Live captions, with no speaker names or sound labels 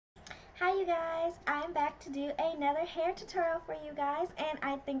Hi you guys, I'm back to do another hair tutorial for you guys, and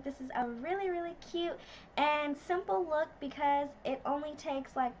I think this is a really cute and simple look because it only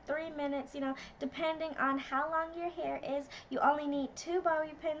takes like 3 minutes, depending on how long your hair is. You only need 2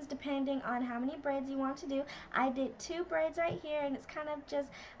 bobby pins depending on how many braids you want to do. I did 2 braids right here, and it's kind of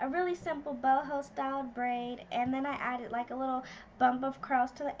just a really simple boho styled braid, and then I added like a little bump of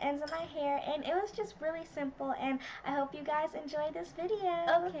curls to the ends of my hair, and it was just really simple, and I hope you guys enjoy this video.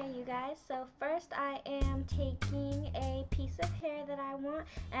 Okay you guys, so first I am taking a piece of hair that I want,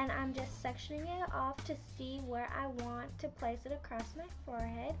 and I'm just sectioning it off to see where I want to place it across my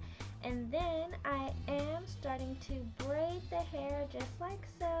forehead, and then I am starting to braid the hair just like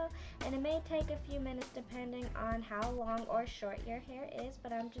so, and it may take a few minutes depending on how long or short your hair is,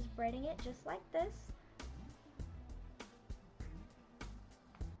 but I'm just braiding it just like this.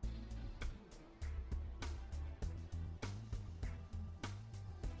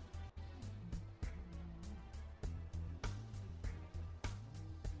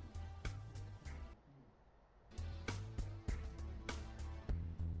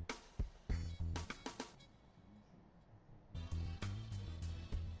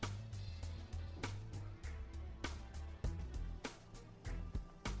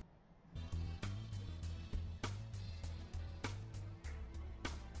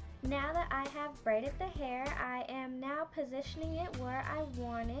 Now that I have braided the hair, I am now positioning it where I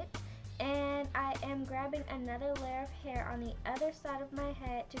want it, and I am grabbing another layer of hair on the other side of my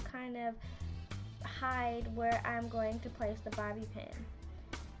head to kind of hide where I'm going to place the bobby pin.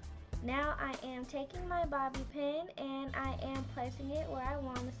 Now I am taking my bobby pin and I am placing it where I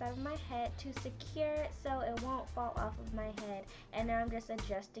want on the side of my head to secure it so it won't fall off of my head, and now I'm just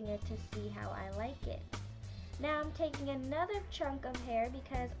adjusting it to see how I like it. Now I'm taking another chunk of hair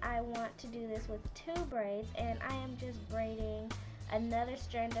because I want to do this with 2 braids, and I am just braiding another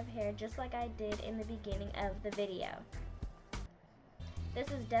strand of hair just like I did in the beginning of the video. This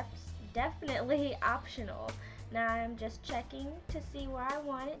is definitely optional. Now I'm just checking to see where I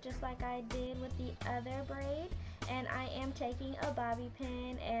want it just like I did with the other braid, and I am taking a bobby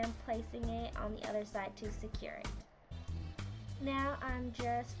pin and placing it on the other side to secure it. Now I'm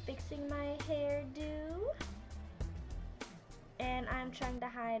just fixing my hairdo, and I'm trying to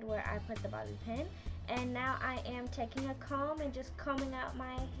hide where I put the bobby pin. And now I am taking a comb and just combing out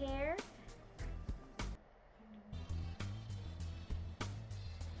my hair.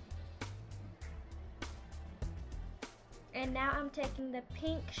 And now I'm taking the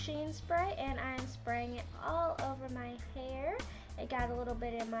pink sheen spray and I'm spraying it all over my hair. It got a little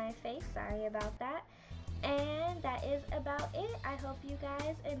bit in my face, sorry about that. And that is about it. I hope you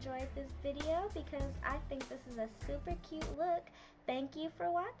guys enjoyed this video because I think this is a super cute look. Thank you for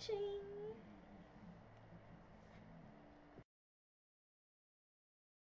watching.